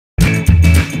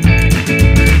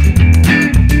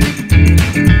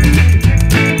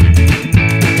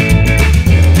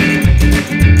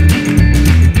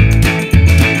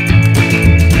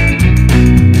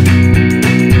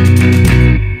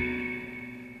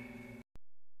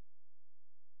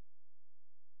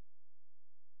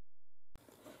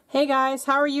Hey guys,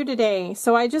 how are you today?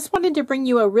 So I just wanted to bring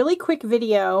you a really quick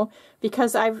video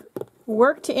because I've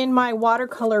worked in my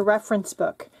watercolor reference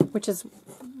book, which is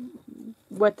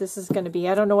what this is going to be.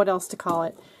 I don't know what else to call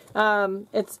it.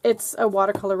 It's a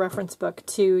watercolor reference book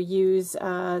to use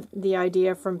the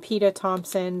idea from Peta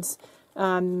Thompson's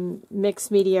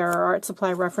mixed media or art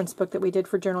supply reference book that we did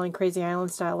for Journaling Crazy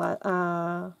Island Style,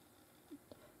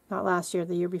 not last year,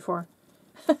 the year before.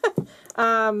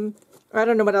 I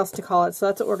don't know what else to call it, so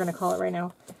that's what we're going to call it right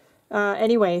now.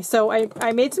 Anyway, so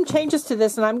I made some changes to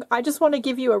this, and I just want to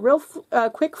give you a real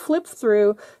quick flip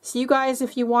through, so you guys,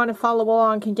 if you want to follow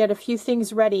along, can get a few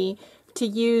things ready to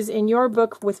use in your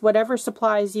book with whatever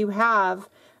supplies you have.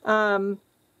 And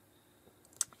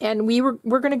we're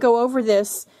going to go over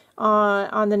this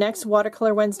on the next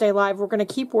Watercolor Wednesday Live. We're going to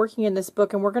keep working in this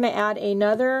book, and we're going to add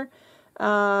another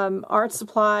art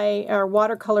supply or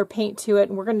watercolor paint to it,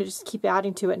 and we're going to just keep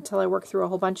adding to it until I work through a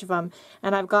whole bunch of them.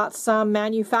 And I've got some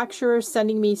manufacturers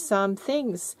sending me some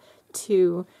things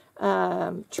to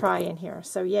try in here,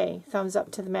 so yay, thumbs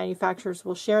up to the manufacturers.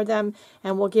 We'll share them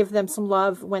and we'll give them some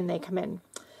love when they come in.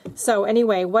 So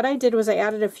anyway, what I did was I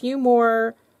added a few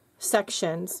more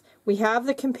sections. We have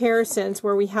the comparisons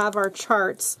where we have our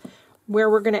charts where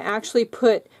we're going to actually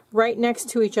put right next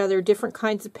to each other different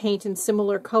kinds of paint in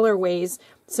similar colorways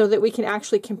so that we can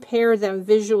actually compare them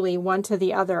visually one to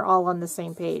the other all on the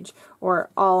same page or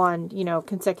all on, you know,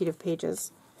 consecutive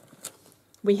pages.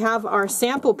 We have our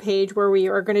sample page where we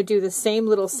are going to do the same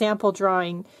little sample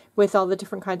drawing with all the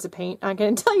different kinds of paint. I'm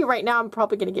going to tell you right now I'm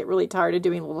probably going to get really tired of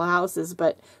doing little houses,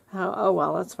 but oh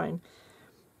well, that's fine.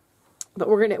 But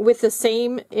we're going to, with the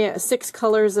same 6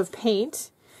 colors of paint,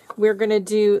 we're going to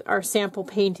do our sample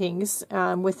paintings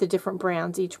with the different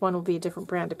brands. Each one will be a different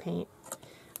brand of paint.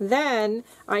 Then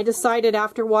I decided,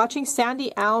 after watching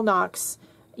Sandy Alnock's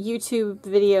YouTube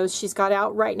videos she's got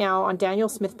out right now on Daniel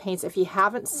Smith paints, if you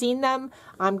haven't seen them,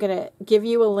 I'm going to give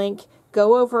you a link.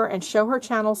 Go over and show her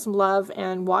channel some love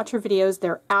and watch her videos.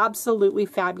 They're absolutely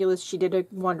fabulous. She did a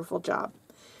wonderful job.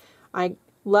 I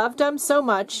loved them so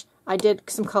much, I did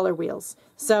some color wheels.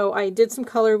 So I did some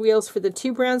color wheels for the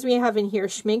 2 brands we have in here,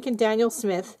 Schmink and Daniel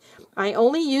Smith. I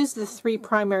only used the 3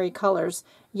 primary colors,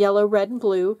 yellow, red, and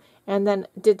blue, and then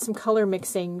did some color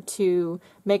mixing to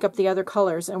make up the other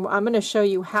colors. And I'm going to show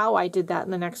you how I did that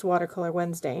in the next Watercolor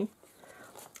Wednesday.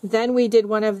 Then we did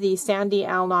one of the Sandy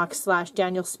Alnock /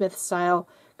 Daniel Smith style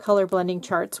color blending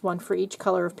charts, one for each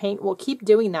color of paint. We'll keep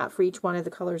doing that for each one of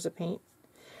the colors of paint.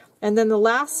 And then the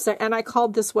last, and I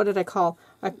called this, what did I call?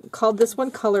 I called this one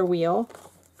color wheel.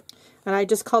 And I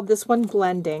just called this one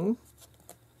blending.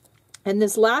 And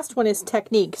this last one is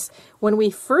techniques. When we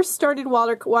first started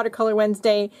Watercolor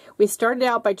Wednesday, we started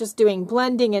out by just doing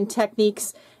blending and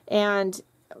techniques, and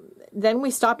then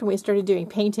we stopped and we started doing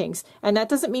paintings. And that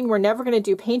doesn't mean we're never going to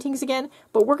do paintings again,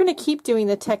 but we're going to keep doing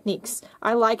the techniques.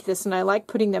 I like this, and I like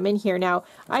putting them in here. Now,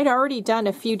 I'd already done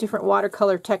a few different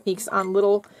watercolor techniques on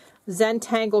little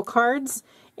Zentangle cards,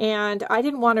 and I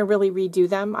didn't want to really redo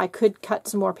them. I could cut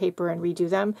some more paper and redo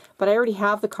them, but I already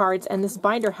have the cards, and this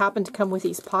binder happened to come with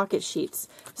these pocket sheets.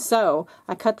 So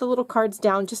I cut the little cards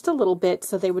down just a little bit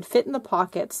so they would fit in the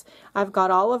pockets. I've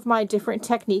got all of my different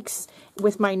techniques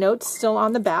with my notes still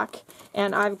on the back,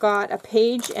 and I've got a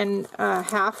page and a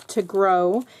half to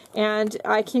grow, and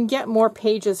I can get more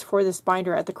pages for this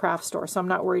binder at the craft store, so I'm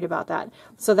not worried about that.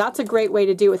 So that's a great way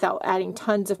to do without adding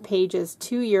tons of pages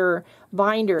to your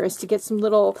binder, is to get some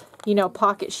little, you know,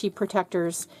 pocket sheet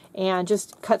protectors and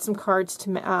just cut some cards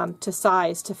to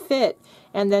size to fit,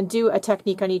 and then do a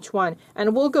technique on each one.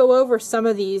 And we'll go over some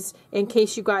of these in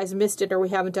case you guys missed it or we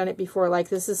haven't done it before. Like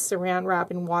this is saran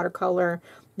wrap in watercolor.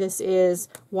 This is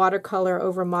watercolor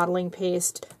over modeling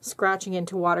paste, scratching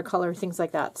into watercolor, things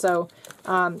like that. So,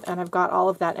 and I've got all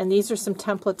of that. And these are some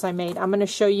templates I made. I'm going to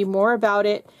show you more about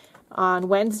it on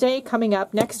Wednesday coming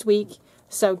up next week.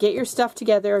 So get your stuff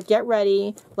together, get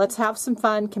ready, let's have some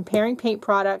fun comparing paint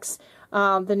products.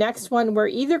 The next one, we're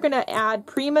either going to add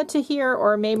Prima to here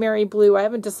or Mayberry Blue. I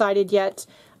haven't decided yet,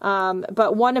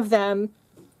 but one of them.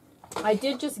 I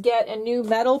did just get a new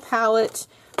metal palette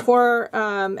for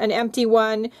an empty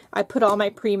one. I put all my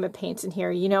Prima paints in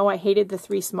here. You know, I hated the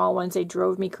 3 small ones. They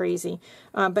drove me crazy.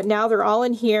 But now they're all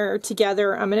in here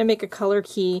together. I'm going to make a color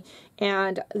key.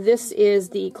 And this is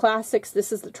the classics,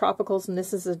 this is the tropicals, and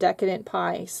this is the decadent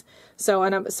pies. So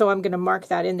I'm going to mark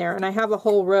that in there. And I have a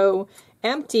whole row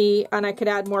empty, and I could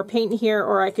add more paint in here,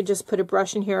 or I could just put a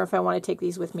brush in here if I want to take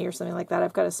these with me or something like that.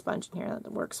 I've got a sponge in here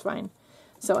that works fine.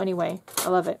 So anyway, I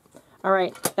love it. All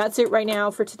right, that's it right now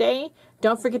for today.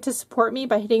 Don't forget to support me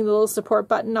by hitting the little support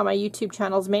button on my YouTube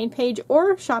channel's main page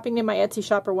or shopping in my Etsy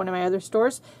shop or one of my other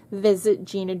stores. Visit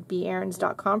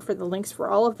GinaBAarons.com for the links for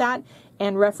all of that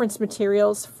and reference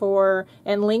materials for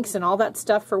and links and all that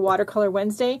stuff for Watercolor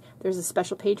Wednesday. There's a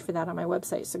special page for that on my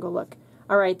website, so go look.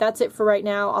 All right, that's it for right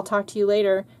now. I'll talk to you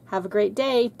later. Have a great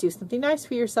day. Do something nice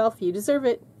for yourself. You deserve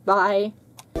it. Bye.